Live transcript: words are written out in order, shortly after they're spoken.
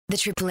The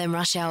Triple M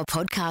Rush Hour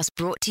podcast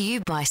brought to you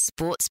by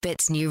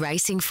Sportsbet's new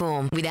racing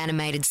form with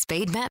animated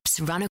speed maps,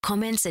 runner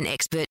comments and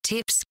expert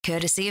tips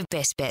courtesy of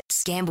Best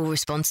Bets. Gamble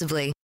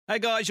responsibly. Hey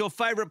guys, your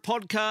favourite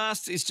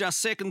podcast is just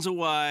seconds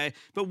away,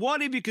 but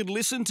what if you could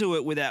listen to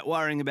it without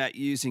worrying about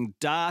using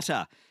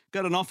data?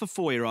 Got an offer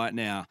for you right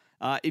now.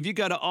 If you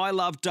go to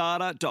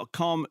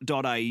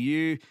ilovedata.com.au,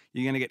 you're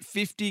going to get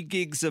 50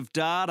 gigs of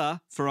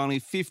data for only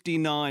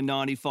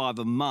 $59.95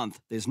 a month.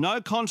 There's no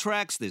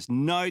contracts, there's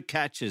no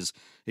catches.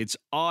 It's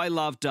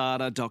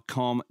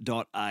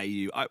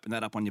ilovedata.com.au. Open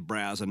that up on your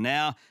browser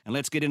now, and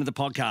let's get into the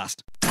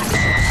podcast.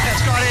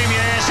 That's got him,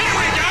 yes. Here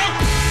we go.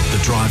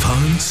 The drive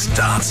home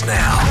starts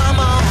now.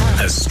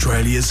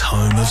 Australia's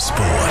home of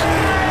sport.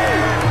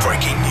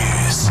 Breaking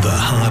news, the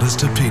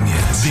hardest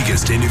opinions,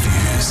 biggest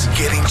interviews,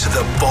 getting to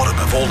the bottom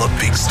of all the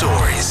big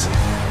stories.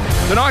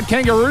 Tonight,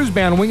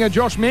 Kangaroos-bound winger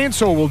Josh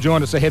Mansour will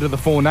join us ahead of the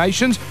Four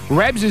Nations.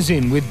 Rabs is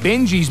in with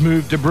Benji's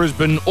move to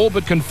Brisbane, all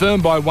but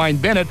confirmed by Wayne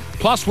Bennett.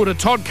 Plus, would a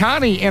Todd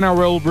Carney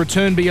NRL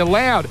return be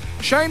allowed?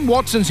 Shane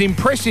Watson's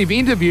impressive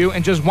interview,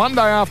 and just one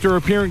day after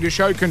appearing to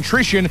show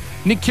contrition,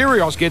 Nick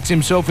Kyrgios gets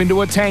himself into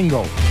a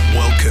tangle.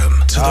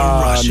 Welcome to the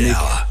Rush Nick.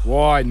 Hour.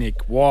 Why,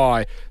 Nick?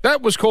 Why?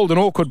 That was called an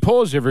awkward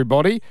pause,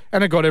 everybody,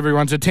 and it got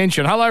everyone's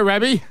attention. Hello,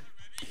 Rabbi.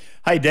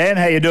 Hey, Dan,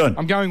 how you doing?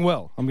 I'm going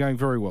well. I'm going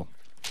very well.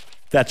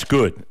 That's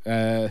good.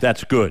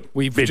 That's good.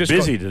 We've bit just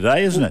busy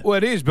today, isn't it? Well,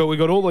 it is, but we've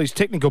got all these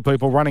technical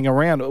people running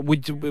around.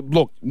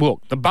 Look,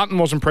 the button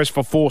wasn't pressed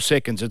for 4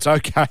 seconds. It's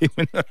okay.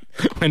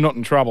 We're not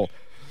in trouble.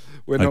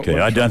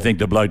 I don't think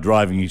the bloke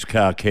driving his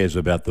car cares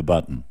about the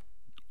button.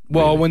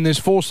 Well, really. When there's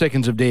 4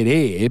 seconds of dead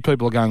air,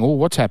 people are going, oh,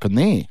 what's happened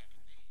there?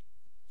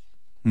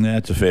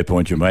 That's a fair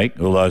point you make,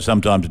 although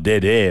sometimes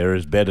dead air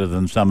is better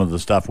than some of the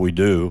stuff we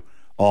do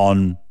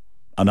on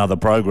another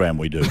program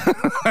we do.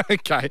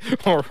 Okay,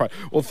 all right.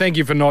 Well, thank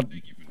you for not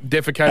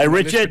defecating. Hey, on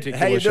Richard, this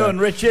how you show. doing,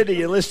 Richard? Are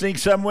you listening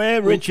somewhere?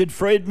 Well, Richard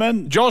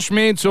Friedman? Josh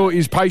Mansour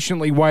is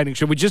patiently waiting.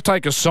 Should we just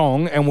take a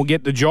song and we'll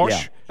get to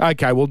Josh? Yeah.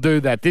 Okay, we'll do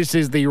that. This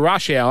is the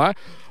Rush Hour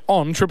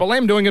on Triple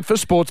M, doing it for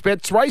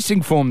Sportsbet's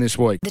racing form this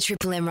week. The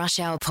Triple M Rush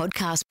Hour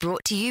podcast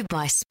brought to you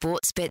by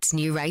Sportsbet's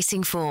new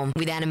racing form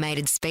with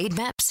animated speed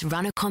maps,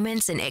 runner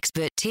comments and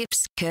expert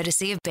tips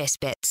courtesy of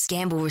Best Bets.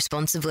 Gamble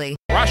responsibly.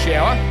 Rush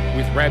Hour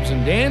with Rabs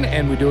and Dan,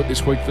 and we do it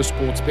this week for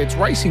Sportsbet's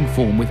racing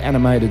form with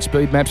animated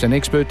speed maps and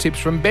expert tips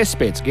from Best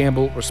Bets.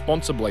 Gamble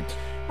responsibly.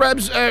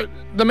 Rabs,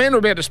 the man we're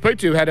about to speak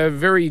to had a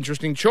very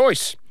interesting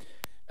choice.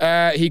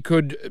 He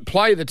could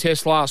play the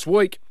test last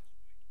week,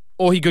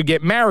 or he could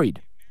get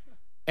married.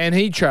 And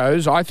he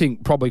chose, I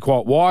think probably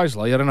quite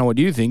wisely, I don't know what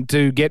you think,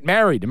 to get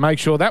married and make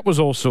sure that was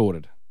all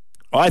sorted.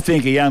 I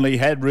think he only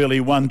had really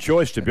one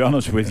choice, to be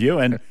honest with you,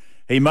 and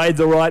he made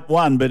the right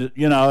one. But,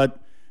 you know,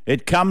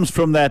 it comes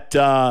from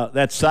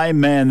that same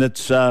man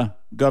that's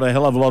got a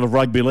hell of a lot of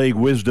rugby league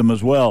wisdom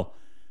as well.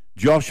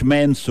 Josh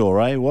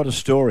Mansour, eh? What a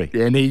story.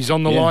 And he's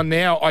on the line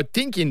now, I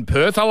think in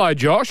Perth. Hello,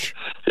 Josh.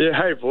 Yeah,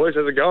 hey, boys.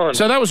 How's it going?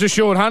 So that was a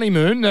short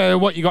honeymoon.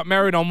 You got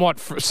married on,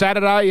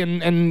 Saturday,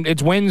 and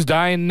it's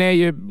Wednesday, and now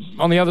you're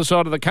on the other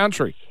side of the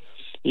country.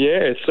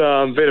 Yeah, it's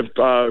been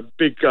a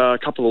big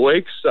couple of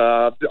weeks.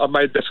 I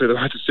made definitely the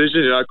right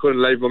decision. I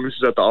couldn't leave my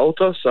missus at the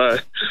altar. So,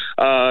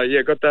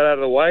 got that out of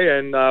the way,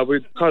 and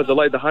we kind of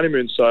delayed the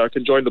honeymoon so I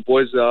can join the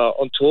boys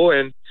on tour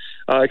and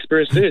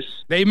experience this.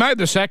 Now, you made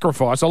the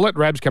sacrifice. I'll let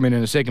Rabs come in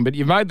a second, but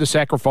you made the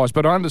sacrifice.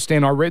 But I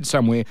understand, I read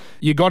somewhere,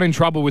 you got in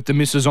trouble with the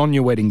missus on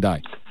your wedding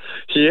day.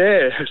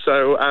 Yeah,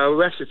 so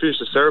we actually finished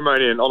the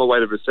ceremony and on the way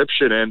to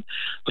reception, and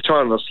I tried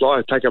on the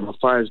slide, take out my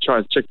phone to try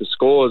and check the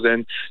scores,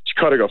 and she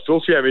kind of got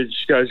filthy at me.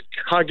 She goes,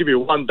 can't give you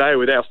one day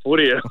without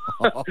footy.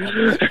 But I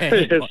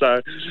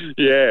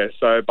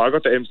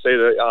got the MC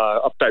to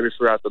update me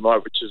throughout the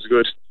night, which is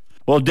good.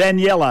 Well,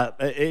 Daniela,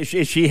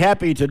 is she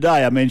happy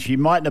today? I mean, she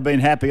mightn't have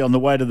been happy on the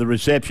way to the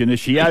reception. Is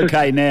she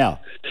okay now?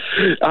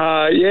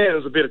 There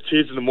was a bit of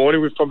tears in the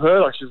morning from her.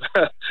 Like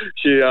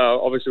she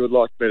obviously would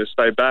like me to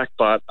stay back,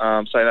 but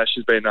saying that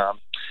she's been all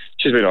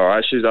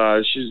right. She's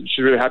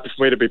really happy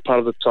for me to be part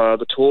of the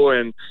tour,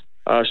 and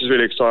she's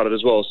really excited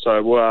as well.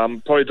 So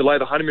we'll probably delay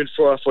the honeymoon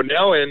for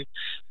now, and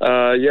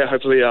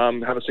hopefully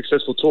have a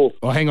successful tour.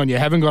 Oh, hang on, you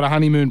haven't got a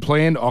honeymoon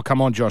planned? Oh,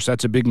 come on, Josh,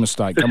 that's a big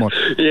mistake. Come on.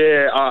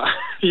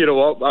 You know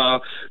what?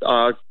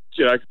 I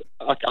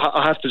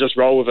have to just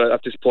roll with it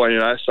at this point,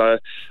 So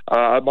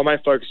my main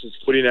focus is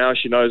footy now.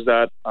 She knows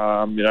that.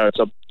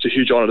 It's a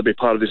huge honour to be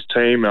part of this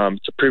team.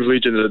 It's a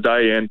privilege in the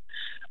day, and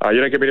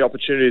you don't get many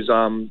opportunities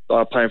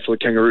playing for the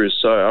Kangaroos.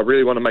 So I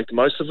really want to make the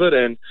most of it,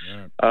 and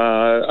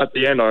at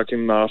the end I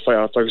can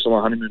focus on my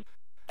honeymoon.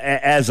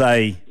 As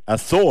a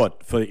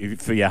thought for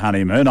your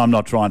honeymoon, I'm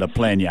not trying to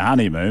plan your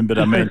honeymoon, but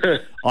I mean,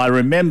 I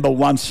remember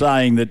once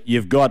saying that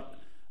you've got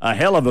a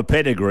hell of a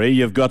pedigree.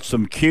 You've got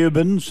some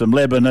Cuban, some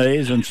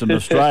Lebanese, and some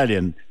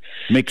Australian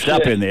mixed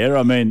up in there.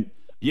 I mean,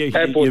 you've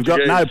got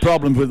no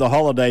problems with the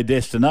holiday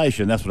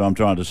destination. That's what I'm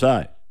trying to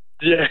say.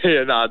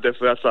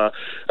 Definitely.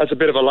 That's a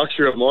bit of a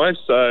luxury of mine.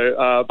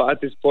 So, but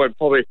at this point,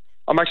 probably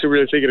I'm actually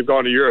really thinking of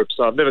going to Europe.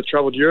 So I've never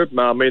travelled Europe.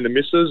 Me and the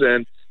missus,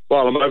 and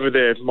while I'm over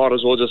there, might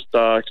as well just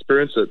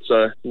experience it.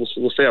 So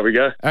we'll see how we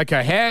go.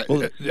 Okay,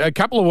 a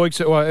couple of weeks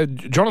ago,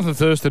 Jonathan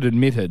Thurston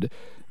admitted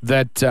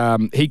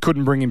that he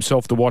couldn't bring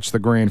himself to watch the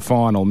grand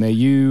final. Now,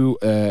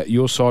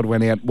 your side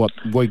went out,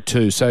 week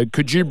 2? So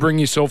could you bring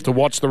yourself to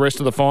watch the rest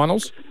of the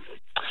finals?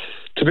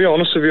 To be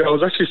honest with you, I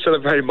was actually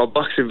celebrating my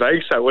bucks in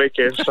Vegas that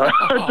weekend, so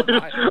I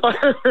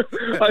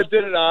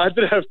didn't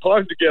have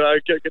time to get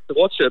to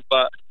watch it.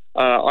 But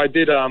I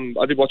did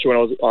watch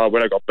it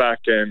when I got back,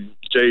 and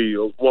gee,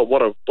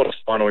 what a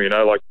final!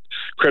 Like,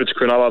 credit to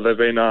Cronulla, they've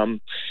been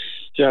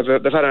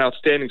they've had an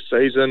outstanding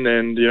season,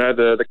 and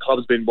the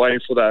club's been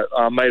waiting for that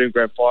maiden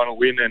grand final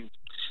win, and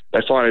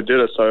they finally did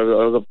it. So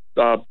it was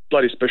a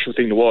bloody special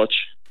thing to watch.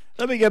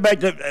 Let me get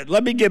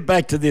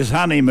back to this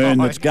honeymoon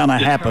that's going to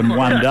happen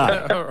one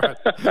day. Right.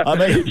 I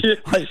mean,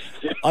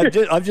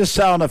 I've just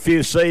sown a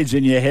few seeds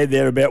in your head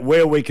there about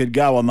where we could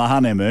go on the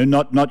honeymoon.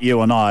 Not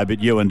you and I,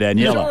 but you and Daniela.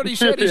 He's already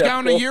said he's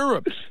going to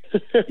Europe.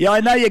 Yeah, I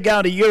know you're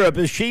going to Europe.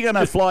 Is she going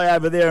to fly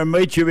over there and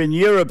meet you in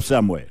Europe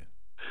somewhere?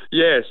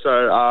 Yeah, so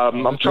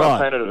I'm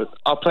trying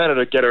I plan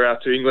to get her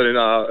out to England in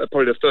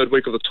probably the third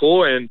week of the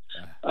tour, and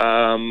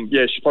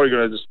she's probably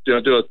going to just do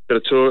a bit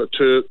of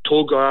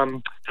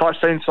tour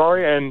sightseeing,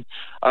 and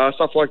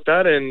stuff like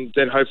that, and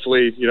then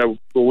hopefully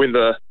we'll win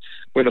the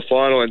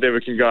final, and then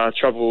we can go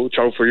travel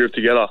for Europe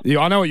together. Yeah,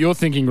 I know what you're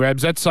thinking,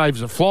 Rabs. That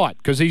saves a flight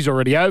because he's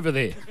already over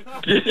there.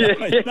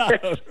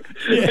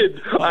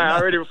 I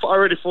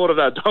already thought of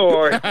that. Don't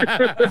worry.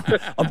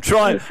 I'm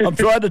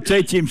trying to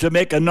teach him some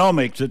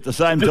economics at the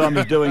same time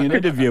as doing an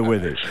interview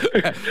with him.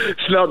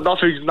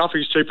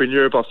 Nothing's cheap in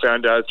Europe, I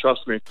found out.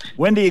 Trust me.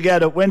 When do you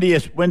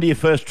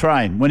first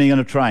train? When are you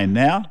going to train?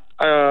 Now?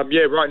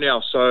 Right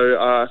now. So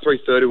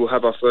 3:30 we'll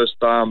have our first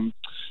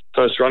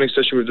running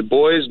session with the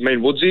boys, me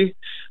and Woodsy.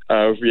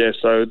 So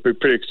we're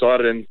pretty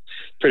excited and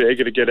pretty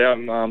eager to get out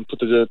and put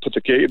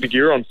the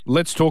gear on.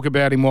 Let's talk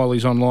about him while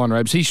he's online,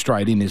 Rabs. He's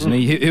straight in, isn't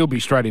he? He'll be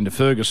straight into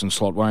Ferguson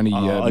slot, won't he,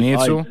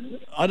 Mansour?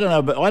 I don't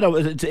know, but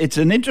it's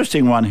an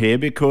interesting one here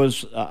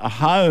because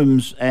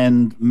Holmes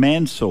and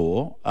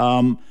Mansour.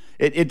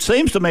 It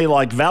seems to me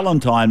like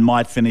Valentine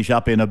might finish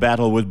up in a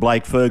battle with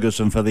Blake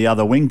Ferguson for the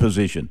other wing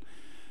position,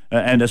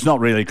 and it's not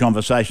really a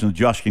conversation that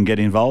Josh can get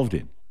involved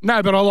in.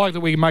 No, but I like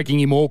that we're making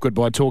him awkward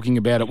by talking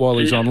about it while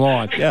he's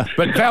online. Yeah.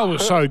 But Val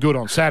was so good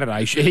on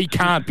Saturday, he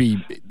can't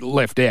be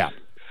left out.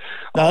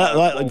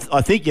 No,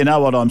 I think you know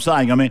what I'm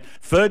saying. I mean,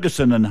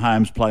 Ferguson and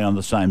Holmes play on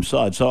the same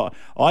side, so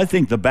I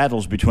think the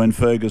battle's between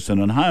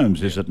Ferguson and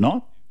Holmes, is it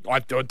not? I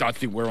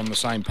think we're on the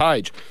same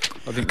page.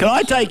 Can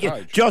I take you,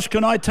 Josh?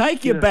 Can I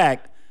take you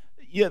back?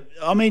 You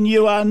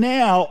are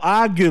now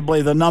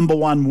arguably the number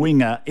one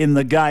winger in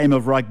the game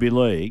of rugby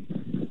league.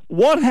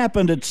 What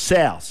happened at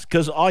South?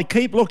 Because I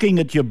keep looking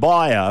at your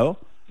bio,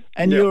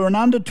 and you were an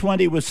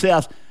under-20 with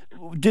South.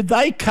 Did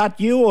they cut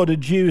you, or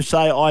did you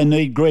say, I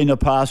need greener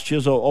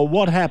pastures, or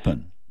what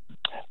happened?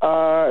 It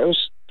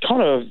was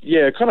kind of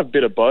a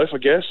bit of both, I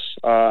guess.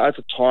 At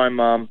the time,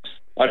 I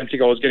didn't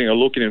think I was getting a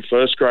look in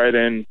first grade,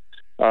 and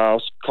I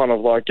was kind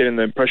of like getting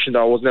the impression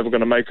that I was never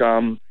going to make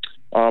my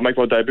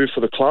debut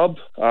for the club.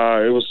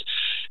 It was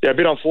a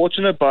bit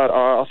unfortunate, but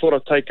I thought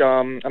I'd take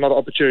another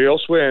opportunity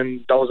elsewhere, and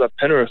that was at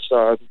Penrith.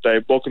 They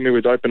welcomed me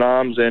with open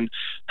arms and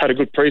had a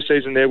good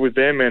pre-season there with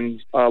them,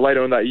 and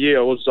later in that year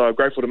I was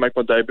grateful to make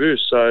my debut.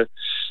 So,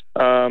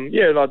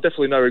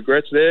 definitely no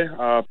regrets there.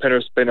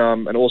 Penrith's been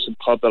an awesome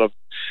club that I've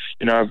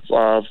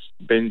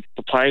been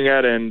playing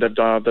at, and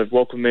they've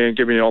welcomed me and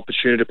given me an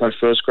opportunity to play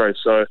first grade.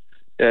 So,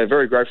 yeah,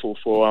 very grateful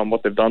for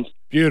what they've done.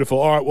 Beautiful.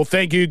 All right, well,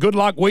 thank you. Good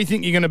luck. We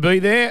think you're going to be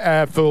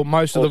there for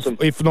most of the,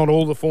 if not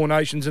all, the Four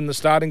Nations in the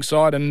starting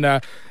side. And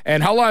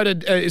hello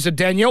to, is it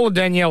Danielle or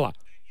Daniela?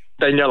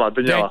 Daniela.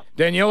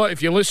 Daniela,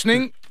 if you're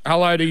listening,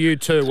 hello to you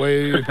too.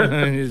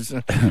 He's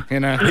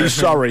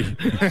sorry.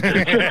 Thanks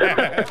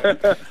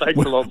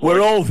a lot, boys.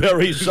 We're all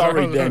very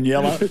sorry,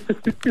 Daniela.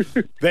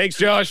 Thanks,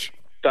 Josh.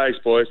 Thanks,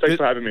 boys. Thanks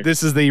for having me.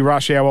 This is the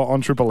Rush Hour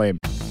on Triple M.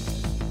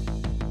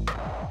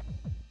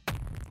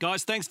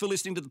 Guys, thanks for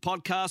listening to the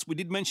podcast. We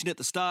did mention at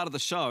the start of the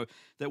show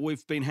that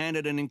we've been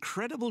handed an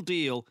incredible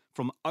deal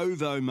from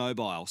OVO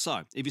Mobile.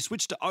 So if you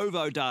switch to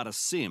OVO Data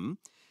SIM,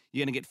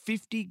 you're going to get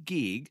 50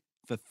 gig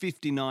for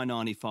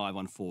 $59.95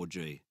 on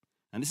 4G.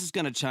 And this is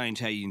going to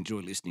change how you enjoy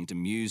listening to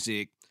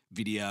music,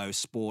 video,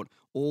 sport,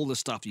 all the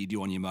stuff you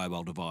do on your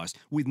mobile device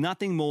with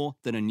nothing more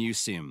than a new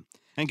SIM.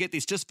 And get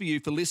this, just for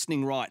you, for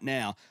listening right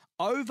now,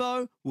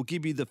 OVO will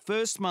give you the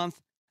first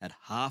month at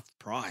half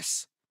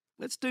price.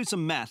 Let's do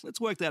some math. Let's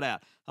work that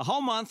out. A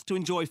whole month to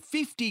enjoy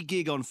 50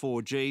 gig on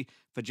 4G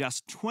for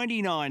just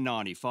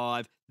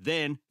 $29.95,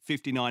 then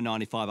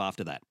 $59.95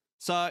 after that.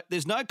 So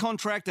there's no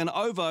contract, and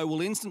OVO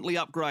will instantly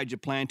upgrade your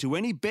plan to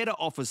any better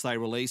offers they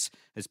release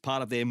as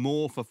part of their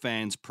More for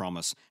Fans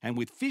promise. And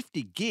with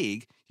 50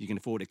 gig, you can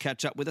afford to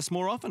catch up with us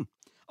more often.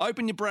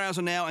 Open your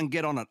browser now and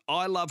get on at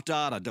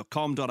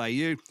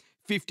ilovedata.com.au.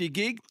 50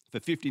 gig for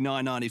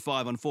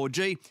 $59.95 on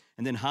 4G,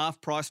 and then half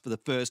price for the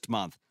first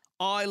month.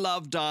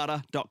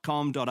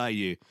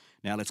 ilovedata.com.au.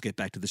 Now let's get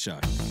back to the show.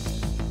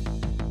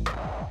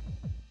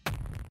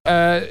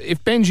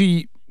 If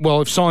Benji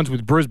if signs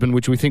with Brisbane,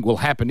 which we think will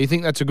happen, do you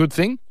think that's a good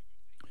thing?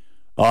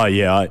 Oh,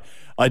 yeah,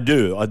 I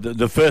do.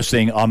 The first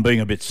thing, I'm being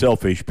a bit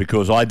selfish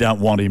because I don't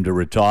want him to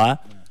retire.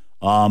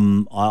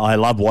 I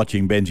love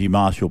watching Benji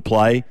Marshall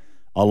play.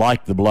 I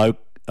like the bloke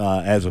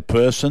as a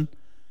person,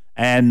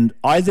 and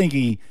I think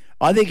he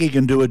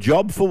can do a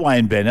job for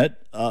Wayne Bennett.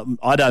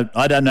 I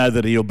don't know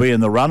that he'll be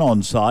in the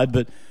run-on side,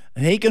 but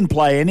he can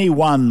play any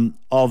one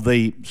of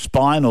the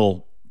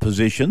spinal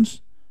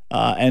positions.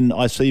 And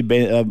I see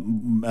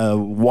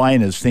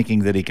Wayne is thinking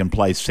that he can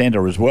play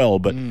centre as well,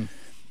 but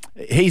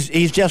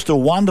he's just a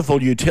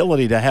wonderful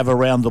utility to have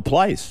around the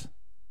place.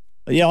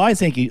 Yeah, I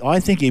think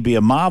he'd be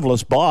a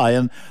marvellous buy,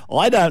 and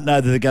I don't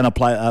know that they're going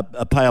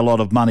to pay a lot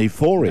of money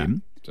for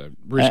him. So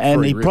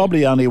and he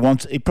probably only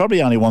wants a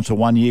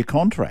 1-year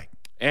contract.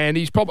 And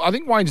I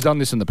think Wayne's done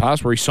this in the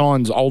past where he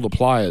signs older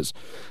players,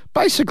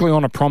 basically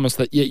on a promise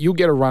that you'll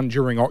get a run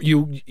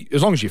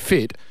as long as you're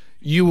fit,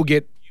 you will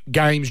get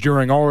games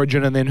during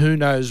Origin, and then who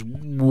knows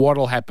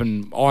what'll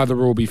happen either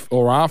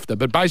or after.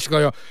 But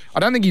basically, I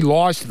don't think he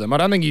lies to them. I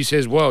don't think he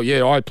says, well,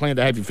 yeah, I plan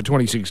to have you for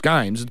 26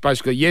 games. It's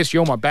basically, yes,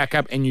 you're my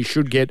backup and you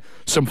should get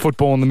some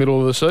football in the middle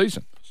of the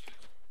season.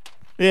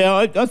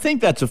 Yeah, I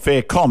think that's a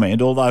fair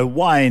comment, although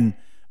Wayne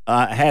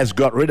has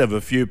got rid of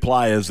a few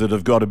players that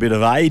have got a bit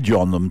of age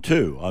on them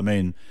too. I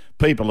mean,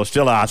 people are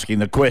still asking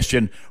the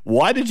question,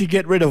 why did you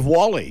get rid of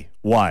Wally,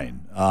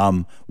 Wayne?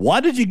 Why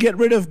did you get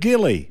rid of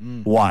Gilly,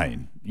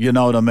 Wayne? You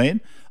know what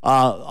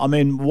I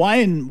mean?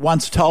 Wayne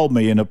once told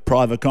me in a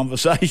private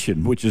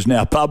conversation, which is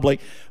now public,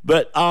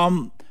 but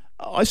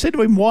I said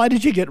to him, why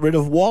did you get rid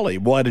of Wally?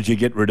 Why did you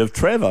get rid of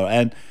Trevor?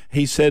 And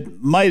he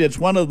said, mate, it's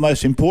one of the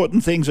most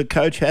important things a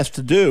coach has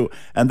to do,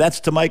 and that's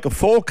to make a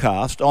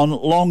forecast on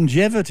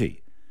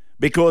longevity,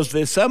 because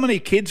there's so many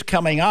kids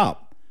coming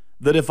up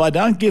that if I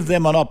don't give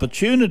them an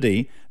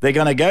opportunity, they're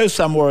going to go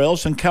somewhere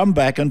else and come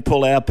back and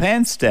pull our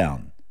pants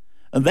down.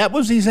 And that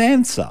was his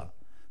answer.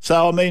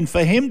 So, I mean,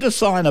 for him to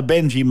sign a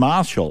Benji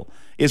Marshall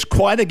is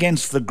quite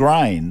against the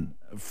grain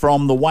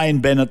from the Wayne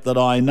Bennett that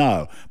I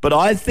know. But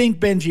I think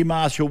Benji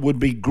Marshall would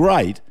be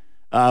great.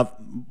 I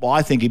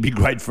think he'd be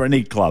great for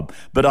any club.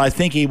 But I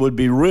think he would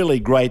be really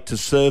great to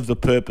serve the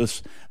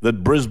purpose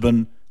that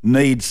Brisbane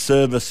needs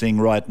servicing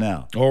right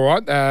now. All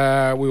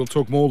right. We'll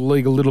talk more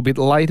league a little bit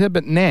later.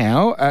 But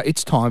now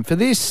it's time for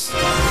this.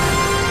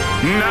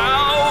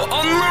 Now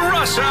on the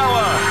Rush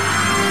Hour,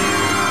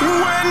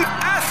 when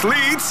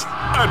athletes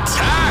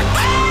attack.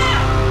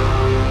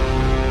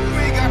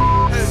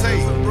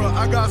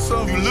 I got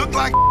something. You look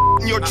like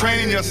in your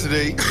training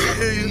yesterday.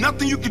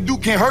 Nothing you can do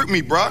can hurt me,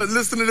 bro.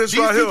 Listen to this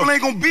These right here. people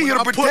ain't gonna be here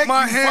to protect you. I put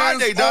my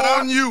hands Friday, Dadda.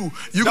 on you.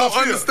 You gonna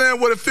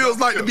understand what it feels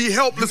like to be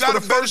helpless for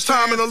the first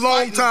time in a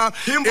long time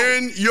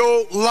in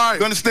your life.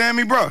 You understand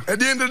me, bro? At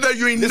the end of the day,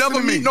 you ain't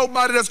never meet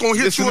nobody that's gonna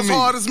hit you as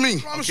hard as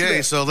me.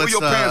 Okay, so let's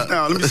pull your pants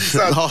down. Let me see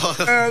size.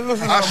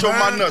 I'll show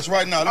my nuts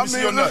right now. Let me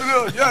see your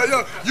nuts.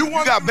 Yeah. You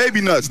got baby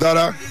nuts,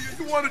 Dadda.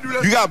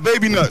 You got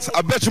baby nuts.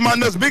 I bet you my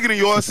nuts bigger than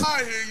yours.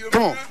 I hear you.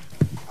 Come on.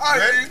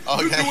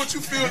 You do what you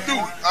feel do.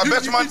 I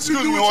bet you my nuts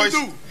bigger than yours.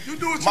 You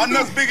do what you My do.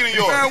 nuts bigger than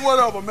yours. Man,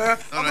 whatever, man.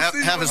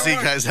 Have a seat,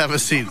 guys. Have a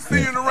seat. See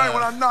you in the rain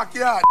when I knock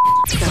you out.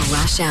 The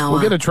Rush Hour.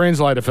 We'll get a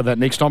translator for that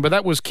next time, but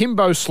that was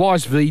Kimbo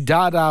Slice v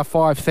Dadda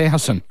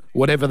 5000,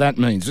 whatever that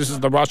means. This is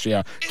the Rush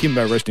Hour.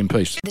 Kimbo, rest in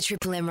peace. The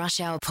Triple M Rush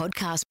Hour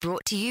podcast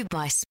brought to you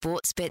by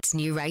Sportsbet's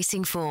new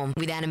racing form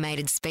with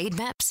animated speed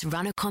maps,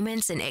 runner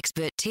comments and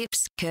expert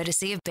tips,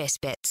 courtesy of Best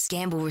Bets.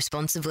 Gamble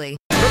responsibly.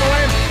 Triple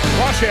M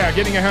Rush Hour,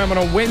 getting you home on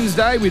a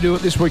Wednesday. We do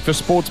it this week for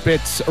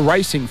Sportsbet's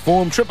racing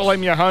form. Triple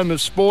M, your home of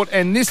sport,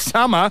 and this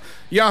summer,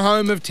 your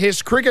home of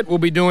Test cricket. We'll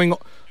be doing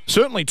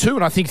certainly 2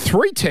 and I think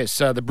 3 tests.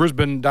 The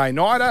Brisbane Day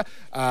Nighter,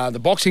 the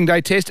Boxing Day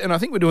Test, and I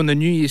think we're doing the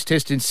New Year's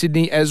Test in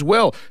Sydney as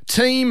well.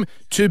 Team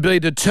to be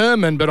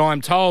determined, but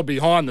I'm told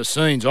behind the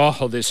scenes,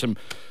 there's some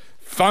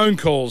phone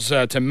calls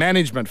to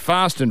management,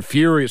 fast and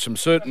furious, from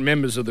certain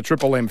members of the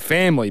Triple M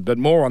family, but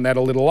more on that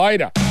a little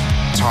later.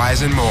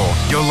 Tyres and more,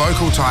 your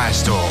local tyre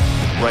store.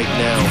 Right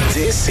now,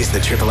 this is the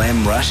Triple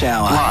M Rush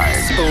Hour.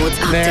 Sports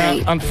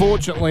update. Now,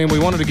 unfortunately, and we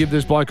wanted to give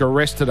this bloke a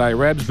rest today,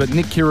 Rabs, but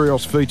Nick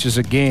Kyrgios features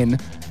again.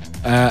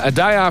 A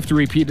day after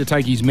he appeared to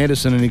take his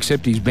medicine and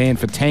accept his ban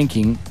for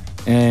tanking,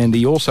 and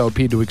he also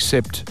appeared to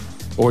accept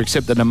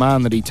the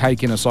demand that he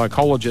take in a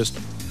psychologist,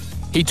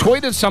 he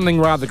tweeted something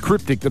rather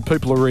cryptic that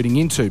people are reading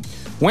into.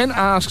 When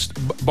asked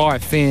by a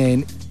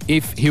fan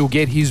if he'll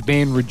get his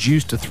ban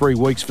reduced to 3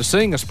 weeks for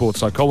seeing a sports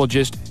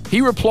psychologist, he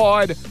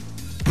replied,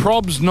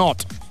 "Probs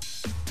not."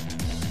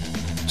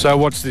 So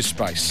what's this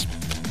space?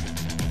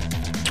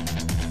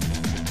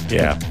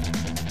 Yeah.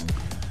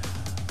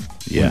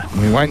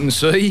 We wait and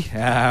see.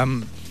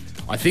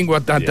 I think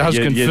what that does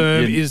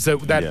confirm is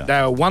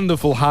that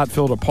wonderful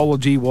heartfelt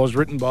apology was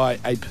written by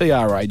a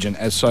PR agent,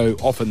 as so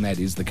often that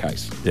is the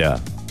case. Yeah,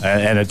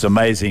 and it's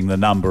amazing the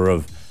number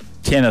of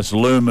tennis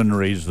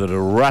luminaries that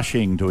are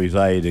rushing to his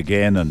aid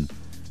again and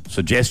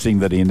suggesting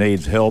that he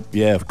needs help.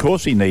 Yeah, of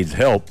course he needs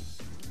help.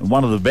 And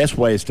one of the best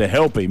ways to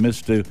help him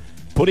is to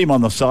put him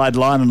on the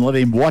sideline and let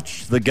him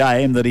watch the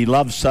game that he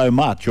loves so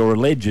much, or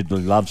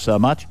allegedly loves so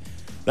much.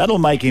 that'll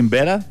make him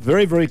better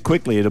very, very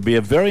quickly. It'll be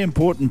a very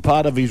important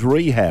part of his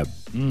rehab.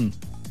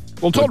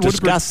 Well, Todd, we've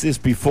discussed this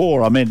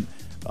before. I mean,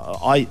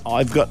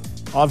 I've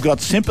got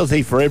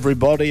sympathy for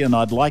everybody, and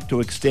I'd like to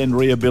extend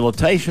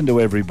rehabilitation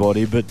to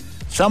everybody, but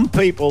some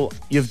people,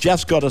 you've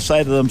just got to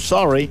say to them,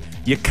 sorry,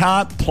 you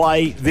can't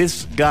play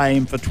this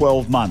game for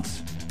 12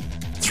 months.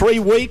 3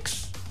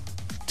 weeks,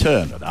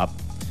 turn it up.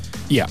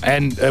 Yeah,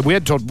 and we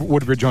had Todd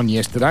Woodbridge on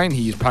yesterday, and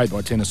he is paid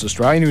by Tennis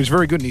Australia, and he was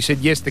very good, and he said,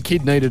 yes, the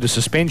kid needed a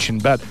suspension,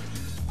 but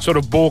sort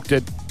of balked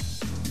at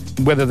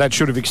whether that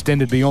should have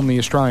extended beyond the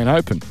Australian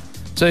Open.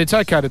 So it's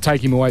okay to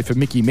take him away for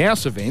Mickey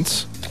Mouse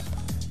events,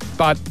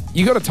 but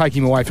you got to take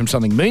him away from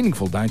something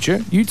meaningful, don't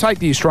you? You take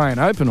the Australian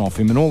Open off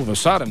him, and all of a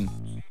sudden,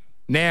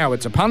 now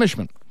it's a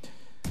punishment.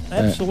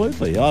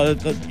 Absolutely.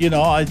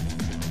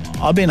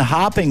 I've been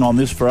harping on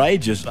this for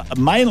ages,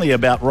 mainly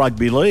about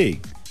rugby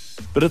league.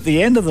 But at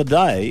the end of the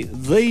day,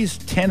 these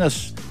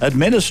tennis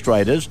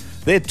administrators,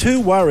 they're too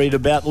worried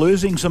about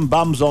losing some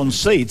bums on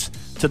seats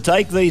to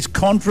take these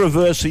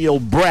controversial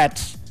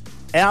brats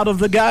out of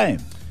the game.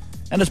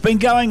 And it's been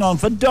going on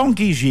for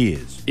donkey's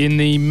years. In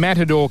the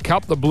Matador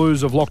Cup, the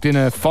Blues have locked in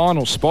a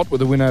final spot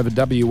with a win over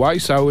WA,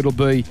 so it'll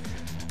be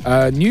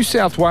New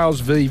South Wales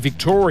v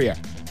Victoria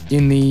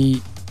in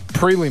the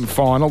prelim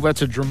final.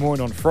 That's at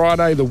Drummoyne on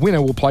Friday. The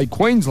winner will play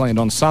Queensland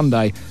on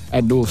Sunday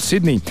at North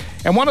Sydney.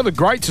 And one of the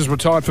greats has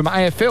retired from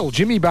AFL.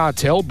 Jimmy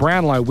Bartell,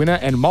 Brownlow winner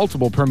and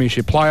multiple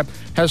premiership player,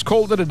 has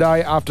called it a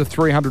day after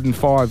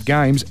 305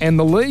 games, and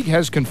the league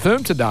has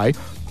confirmed today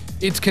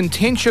its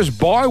contentious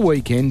bye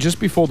weekend just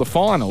before the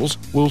finals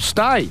will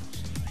stay.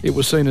 It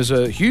was seen as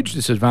a huge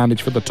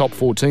disadvantage for the top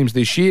 4 teams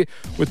this year,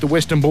 with the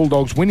Western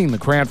Bulldogs winning the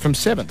crown from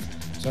 7th.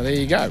 So there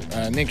you go.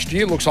 Next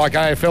year, looks like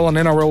AFL and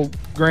NRL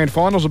grand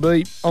finals will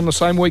be on the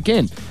same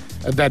weekend.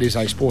 That is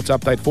a sports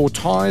update for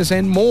tyres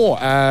and more.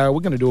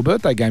 We're going to do a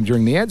birthday game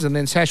during the ads and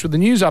then Sash with the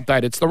news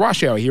update. It's the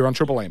Rush Hour here on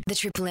Triple M. The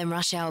Triple M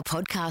Rush Hour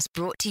podcast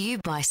brought to you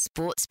by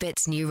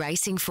Sportsbet's new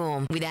racing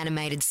form with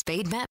animated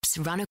speed maps,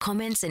 runner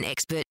comments and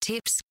expert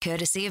tips,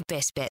 courtesy of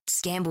Best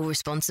Bets. Gamble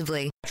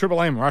responsibly.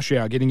 Triple M Rush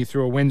Hour getting you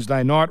through a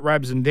Wednesday night.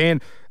 Rabs and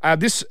Dan.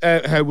 This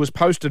was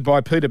posted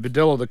by Peter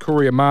Bedell of the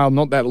Courier Mail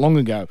not that long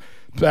ago.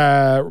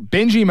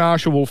 Benji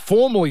Marshall will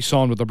formally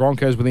sign with the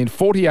Broncos within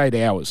 48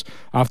 hours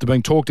after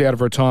being talked out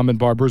of retirement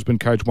by Brisbane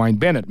coach Wayne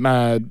Bennett.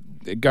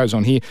 It goes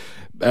on here.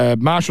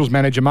 Marshall's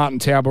manager Martin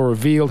Tauber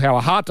revealed how a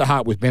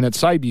heart-to-heart with Bennett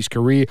saved his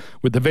career,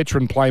 with the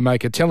veteran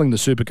playmaker telling the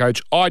Supercoach,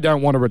 "I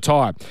don't want to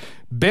retire."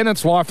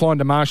 Bennett's lifeline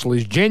to Marshall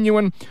is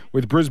genuine,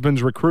 with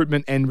Brisbane's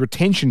recruitment and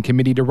retention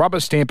committee to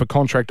rubber stamp a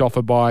contract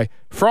offer by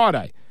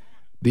Friday.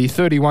 The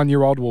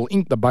 31-year-old will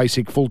ink the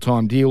basic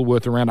full-time deal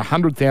worth around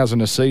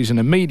 $100,000 a season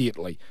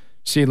immediately,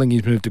 sealing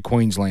his move to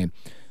Queensland.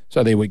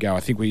 So there we go. I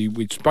think we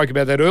spoke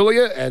about that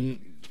earlier, and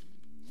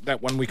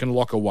that one we can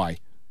lock away.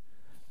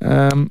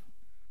 I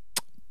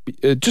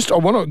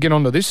want to get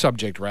onto this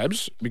subject,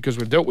 Rabs, because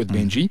we've dealt with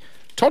Benji.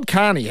 Todd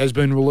Carney has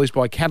been released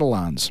by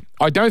Catalans.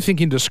 I don't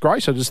think in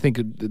disgrace. I just think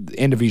at the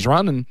end of his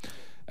run,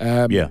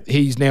 and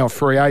he's now a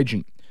free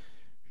agent.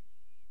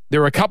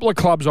 There are a couple of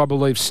clubs, I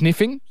believe,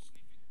 sniffing.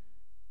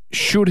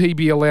 Should he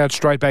be allowed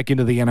straight back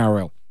into the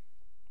NRL?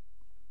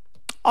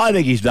 I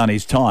think he's done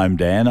his time,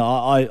 Dan.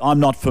 I'm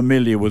not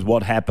familiar with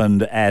what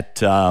happened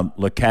at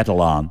Le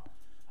Catalan.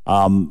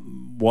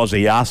 Was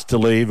he asked to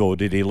leave, or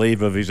did he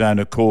leave of his own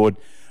accord?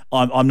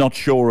 I'm not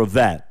sure of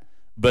that.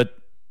 But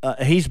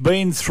he's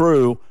been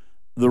through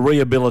the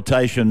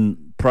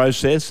rehabilitation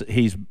process.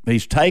 He's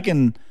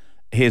taken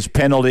his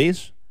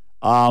penalties.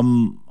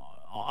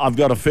 I've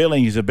got a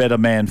feeling he's a better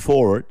man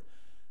for it.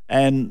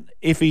 And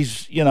if he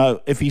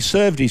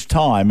served his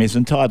time, he's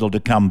entitled to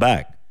come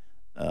back.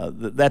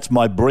 That's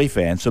my brief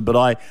answer,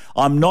 but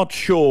I'm not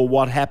sure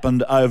what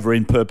happened over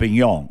in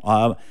Perpignan.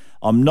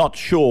 I'm not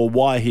sure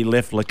why he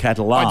left Le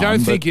Catalan. I don't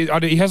think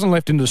he hasn't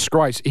left in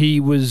disgrace.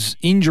 He was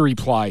injury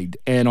plagued,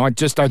 and I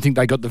just don't think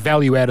they got the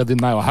value out of him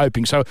they were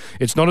hoping. So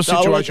it's not a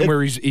situation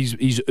where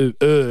he's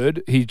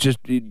erred.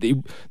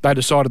 They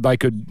decided they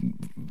could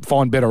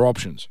find better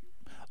options.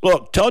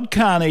 Look, Todd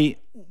Carney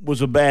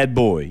was a bad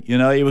boy.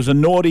 He was a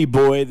naughty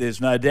boy.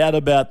 There's no doubt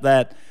about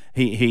that.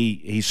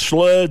 He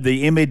slurred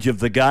the image of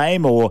the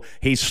game, or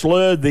he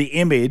slurred the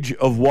image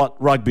of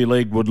what rugby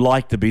league would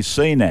like to be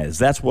seen as.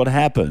 That's what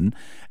happened.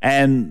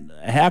 And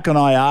how can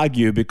I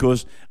argue?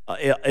 Because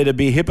it'd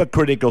be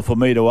hypocritical for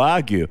me to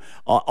argue.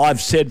 I've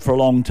said for a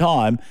long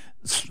time,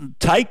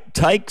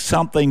 take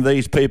something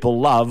these people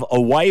love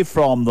away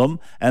from them,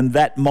 and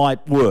that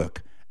might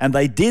work. And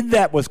they did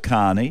that with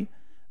Carney.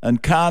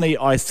 And Carney,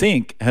 I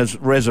think, has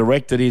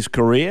resurrected his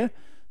career.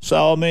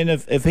 So, I mean,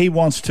 if he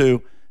wants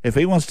to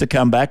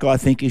come back, I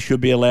think he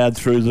should be allowed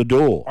through the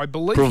door. I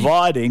believe,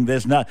 providing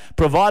there's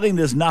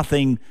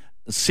nothing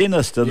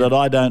sinister that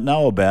I don't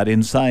know about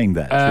in saying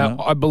that.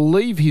 I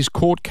believe his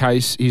court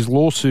case, his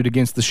lawsuit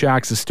against the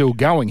Sharks, is still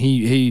going.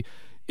 He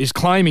is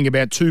claiming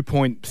about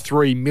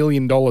 $2.3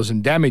 million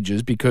in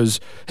damages because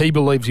he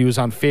believes he was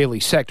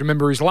unfairly sacked.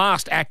 Remember, his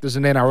last act as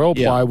an NRL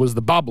player was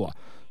the bubbler.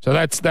 So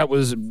that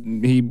was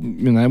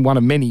one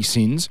of many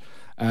sins.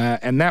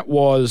 and that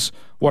was,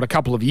 a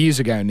couple of years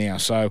ago now.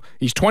 So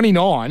he's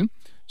 29.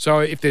 So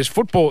if there's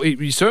football,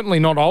 he's certainly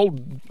not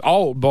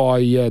old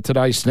by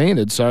today's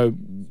standards. So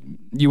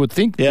you would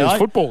think there's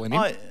football in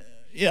him.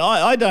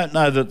 I don't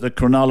know that the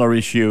Cronulla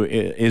issue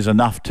is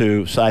enough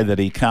to say that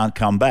he can't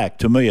come back.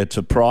 To me, it's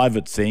a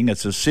private thing.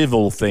 It's a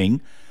civil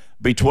thing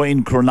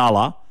between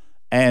Cronulla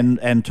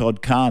and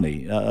Todd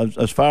Carney.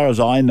 As far as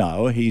I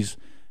know, he's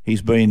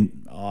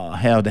been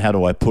how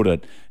do I put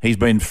it? He's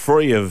been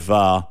free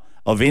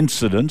of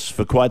incidents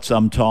for quite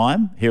some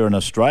time here in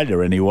Australia,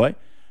 anyway.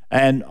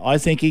 And I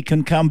think he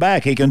can come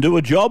back. He can do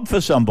a job for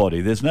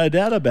somebody. There's no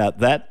doubt about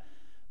that.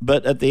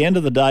 But at the end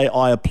of the day,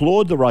 I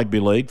applaud the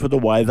Rugby League for the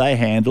way they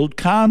handled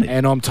Carney.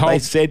 And I'm told... They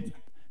said,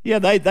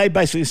 they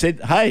basically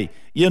said, hey,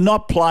 you're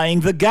not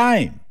playing the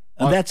game.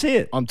 And that's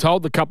it. I'm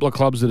told the couple of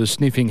clubs that are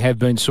sniffing have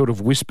been sort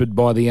of whispered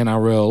by the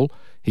NRL,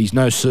 he's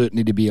no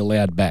certainty to be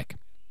allowed back.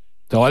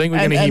 So I think we're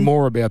going to hear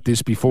more about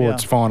this before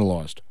it's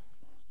finalised.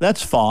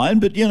 That's fine,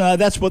 but,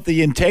 that's what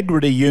the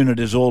integrity unit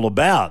is all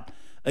about.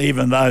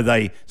 Even though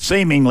they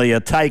seemingly are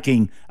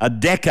taking a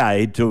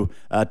decade to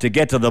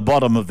get to the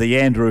bottom of the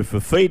Andrew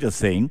Fafita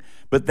thing,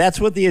 but that's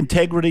what the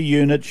integrity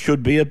unit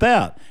should be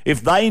about.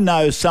 If they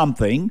know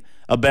something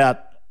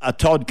about a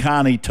Todd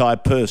Carney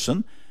type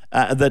person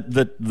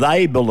that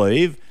they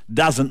believe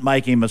doesn't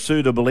make him a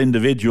suitable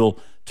individual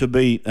to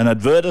be an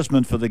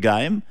advertisement for the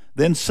game,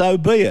 then so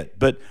be it.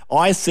 But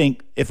I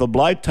think if a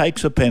bloke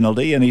takes a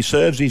penalty and he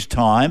serves his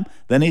time,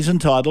 then he's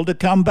entitled to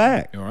come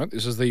back. All right,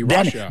 this is the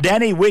Russia.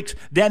 Danny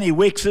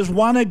Wicks is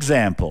one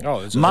example.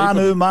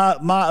 Manu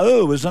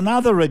Ma'u is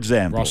another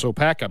example. Russell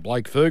Packer,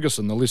 Blake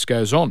Ferguson, the list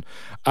goes on.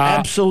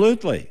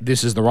 Absolutely.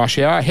 This is the Rush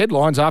Hour.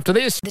 Headlines after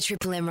this. The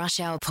Triple M Rush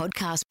Hour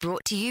podcast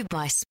brought to you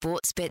by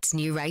Sportsbet's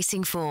new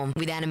racing form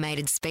with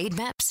animated speed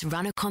maps,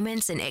 runner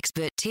comments and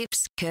expert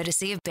tips,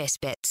 courtesy of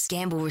Best Bets.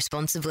 Gamble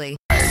responsibly.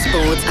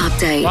 Sports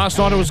update. Last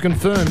night it was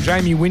confirmed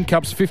Jamie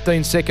Wincup's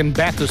 15-second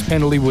Bathurst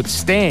penalty would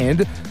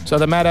stand, so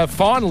the matter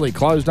finally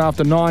closed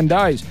after 9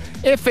 days.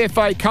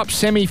 FFA Cup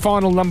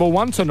semi-final number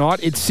 1 tonight.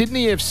 It's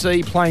Sydney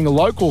FC playing a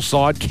local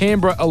side,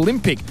 Canberra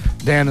Olympic,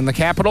 down in the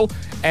capital.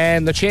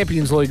 And the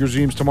Champions League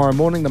resumes tomorrow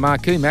morning. The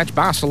marquee match,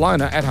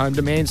 Barcelona at home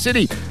to Man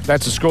City.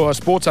 That's a score. A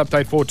sports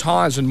update for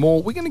tyres and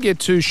more. We're going to get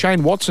to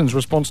Shane Watson's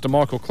response to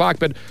Michael Clarke,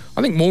 but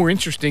I think more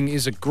interesting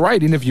is a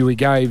great interview he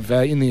gave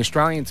in The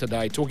Australian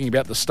today talking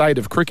about the state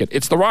of cricket.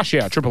 It's the Rush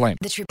Hour, Triple M.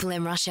 The Triple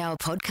M Rush Hour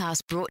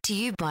podcast brought to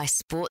you by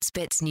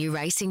Sportsbet's new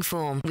racing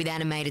form with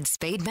animated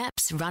speed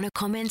maps, runner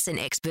comments and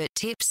expert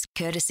tips,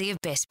 courtesy of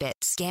Best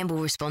Bets. Gamble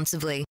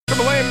responsibly.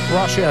 Triple M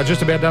Rush Hour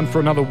just about done for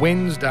another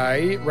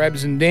Wednesday.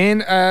 Rabs and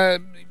Dan.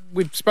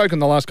 We've spoken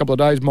the last couple of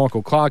days.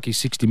 Michael Clarke, his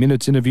 60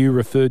 Minutes interview,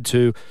 referred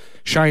to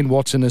Shane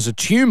Watson as a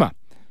tumour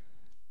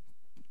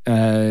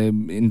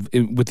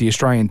with the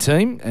Australian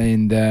team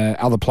and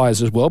other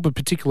players as well, but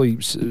particularly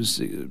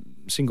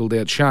singled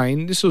out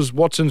Shane. This was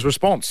Watson's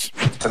response.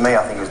 For me,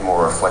 I think it was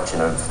more a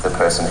reflection of the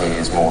person he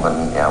is more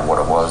than what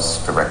it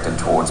was directed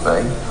towards me.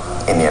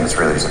 In the end, it's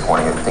really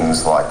disappointing that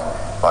things like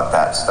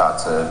that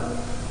start to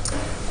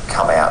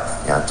come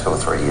out 2 or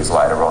 3 years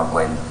later on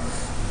when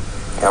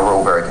we're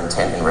all very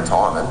content in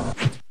retirement.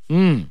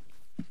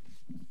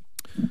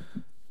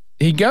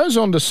 He goes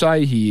on to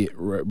say here,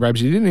 Rabs,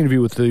 he did an interview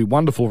with the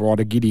wonderful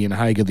writer Gideon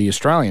Haige of The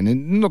Australian,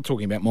 and not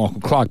talking about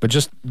Michael Clarke, but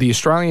just the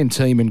Australian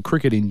team and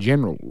cricket in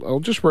general. I'll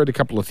just read a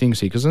couple of things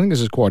here because I think this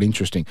is quite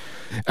interesting.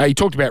 He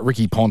talked about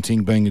Ricky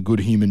Ponting being a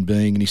good human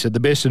being, and he said the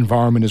best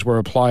environment is where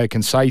a player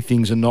can say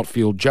things and not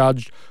feel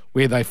judged,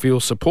 where they feel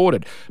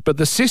supported. But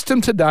the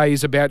system today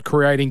is about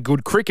creating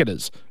good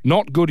cricketers,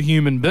 not good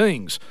human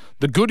beings.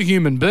 The good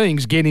human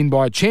beings get in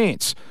by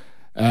chance.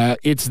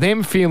 It's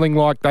them feeling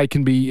like they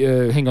can be,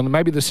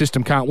 maybe the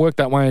system can't work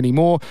that way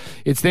anymore.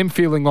 It's them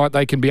feeling like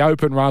they can be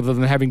open rather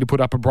than having to put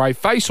up a brave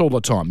face all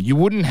the time. You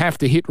wouldn't have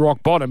to hit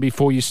rock bottom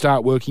before you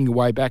start working your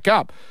way back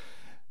up.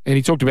 And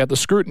he talked about the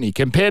scrutiny.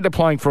 Compared to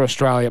playing for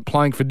Australia,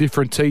 playing for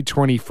different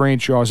T20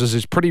 franchises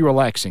is pretty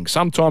relaxing.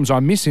 Sometimes I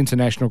miss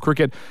international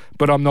cricket,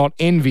 but I'm not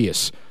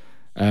envious.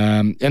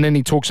 And then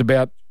he talks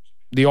about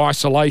the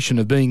isolation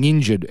of being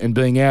injured and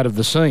being out of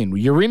the scene.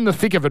 You're in the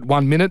thick of it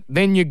 1 minute,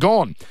 then you're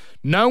gone.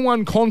 No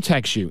one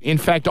contacts you. In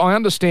fact, I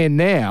understand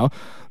now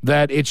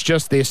that it's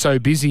just they're so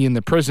busy in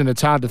the present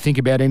it's hard to think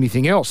about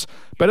anything else.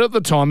 But at the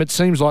time, it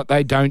seems like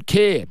they don't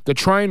care. The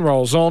train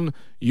rolls on,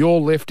 you're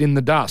left in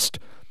the dust.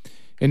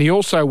 And he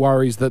also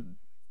worries that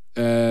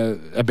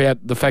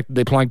about the fact that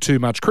they're playing too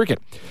much cricket.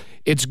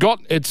 It's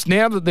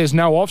now that there's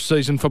no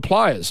off-season for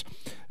players.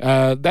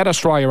 That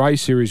Australia A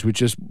series, which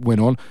just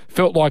went on,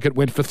 felt like it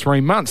went for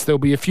 3 months. There'll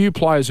be a few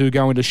players who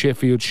go into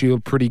Sheffield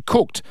Shield pretty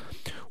cooked.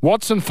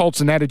 Watson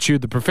faults an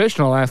attitude that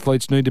professional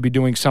athletes need to be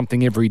doing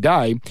something every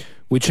day,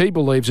 which he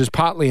believes is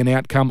partly an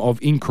outcome of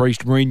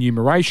increased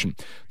remuneration.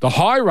 The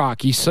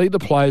hierarchy see the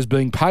players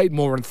being paid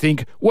more and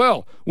think,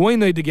 well, we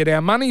need to get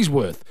our money's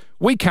worth.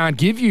 We can't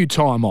give you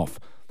time off.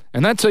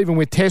 And that's even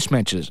with test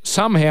matches.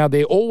 Somehow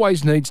there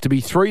always needs to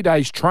be 3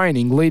 days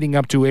training leading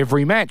up to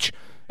every match.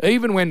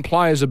 Even when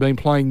players have been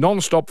playing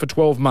non-stop for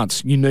 12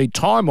 months, you need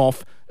time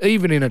off,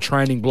 even in a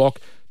training block,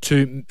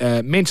 to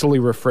mentally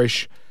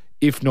refresh,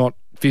 if not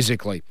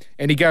physically.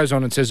 And he goes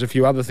on and says a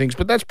few other things,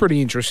 but that's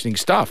pretty interesting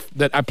stuff,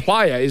 that a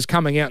player is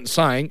coming out and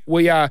saying,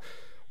 we're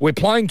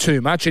playing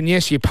too much, and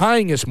yes, you're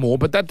paying us more,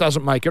 but that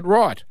doesn't make it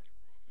right.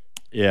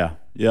 Yeah,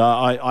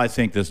 I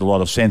think there's a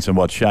lot of sense in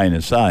what Shane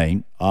is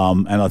saying,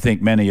 and I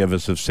think many of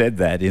us have said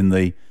that in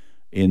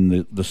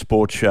the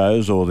sports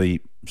shows or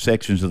the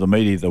sections of the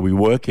media that we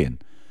work in.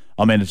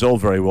 I mean, it's all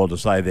very well to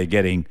say they're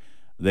getting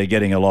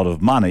a lot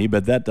of money,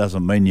 but that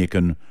doesn't mean you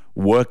can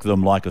work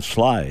them like a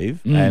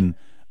slave.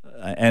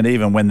 And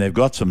even when they've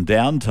got some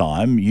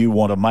downtime, you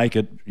want to make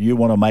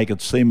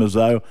it seem as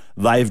though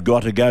they've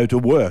got to go to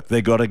work,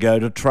 they've got to go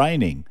to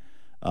training.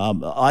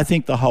 I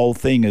think the whole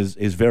thing is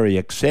very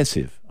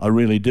excessive. I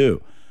really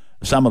do.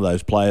 Some of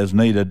those players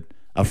needed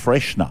a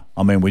freshener.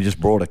 I mean, we just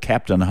brought a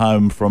captain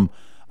home from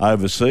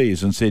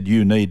overseas and said,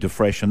 you need to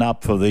freshen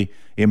up for the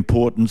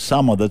important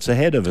summer that's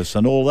ahead of us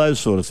and all those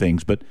sort of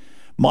things. But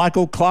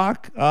Michael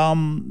Clarke,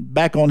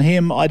 back on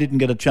him, I didn't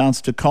get a chance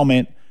to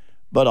comment,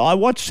 but I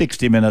watched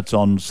 60 Minutes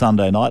on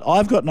Sunday night.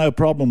 I've got no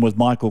problem with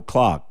Michael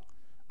Clarke.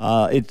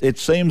 It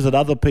seems that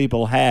other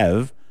people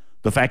have.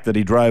 The fact that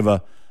he drove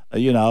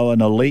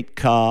an elite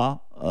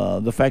car,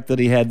 the fact that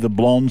he had the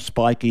blonde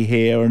spiky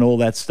hair and all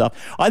that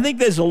stuff. I think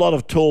there's a lot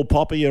of tall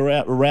poppy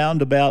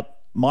around about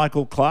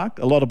Michael Clarke.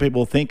 A lot of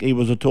people think he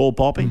was a tall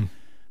poppy.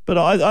 But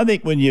I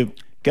think when you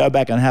go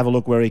back and have a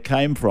look where he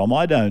came from,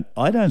 I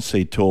don't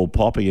see tall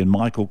poppy in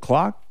Michael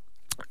Clarke.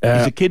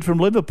 He's a kid from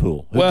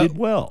Liverpool who did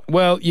well.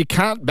 Well, you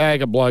can't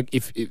bag a bloke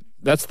if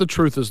that's the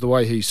truth as the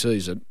way he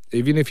sees it.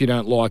 Even if you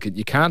don't like it,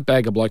 you can't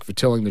bag a bloke for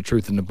telling the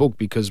truth in the book,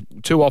 because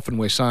too often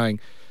we're saying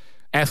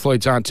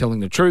athletes aren't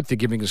telling the truth, they're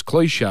giving us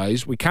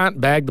cliches. We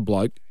can't bag the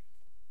bloke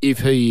if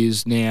he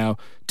is now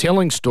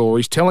telling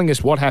stories, telling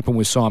us what happened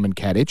with Simon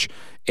Kadich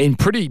in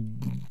pretty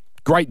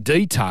great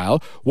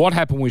detail, what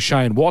happened with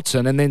Shane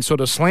Watson, and then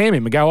sort of slam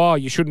him and go, oh,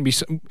 you shouldn't be...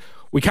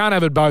 We can't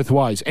have it both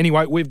ways.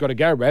 Anyway, we've got to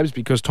go, Rabs,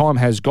 because time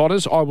has got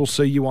us. I will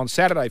see you on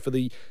Saturday for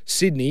the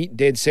Sydney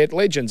Dead Set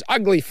Legends.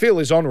 Ugly Phil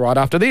is on right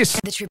after this.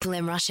 The Triple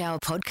M Rush Hour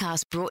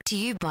podcast brought to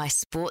you by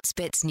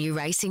Sportsbet's new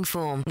racing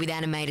form with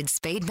animated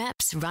speed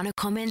maps, runner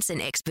comments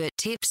and expert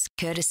tips,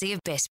 courtesy of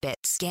Best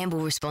Bets.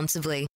 Gamble responsibly.